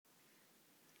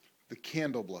The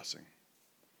candle blessing.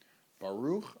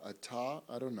 Baruch atah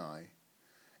Adonai,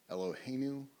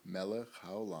 Eloheinu melech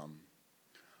haolam,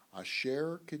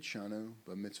 asher kitshanu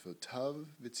b'mitzvotav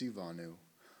v'tzivanu,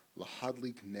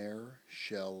 lahadlik ner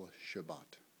shel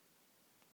Shabbat.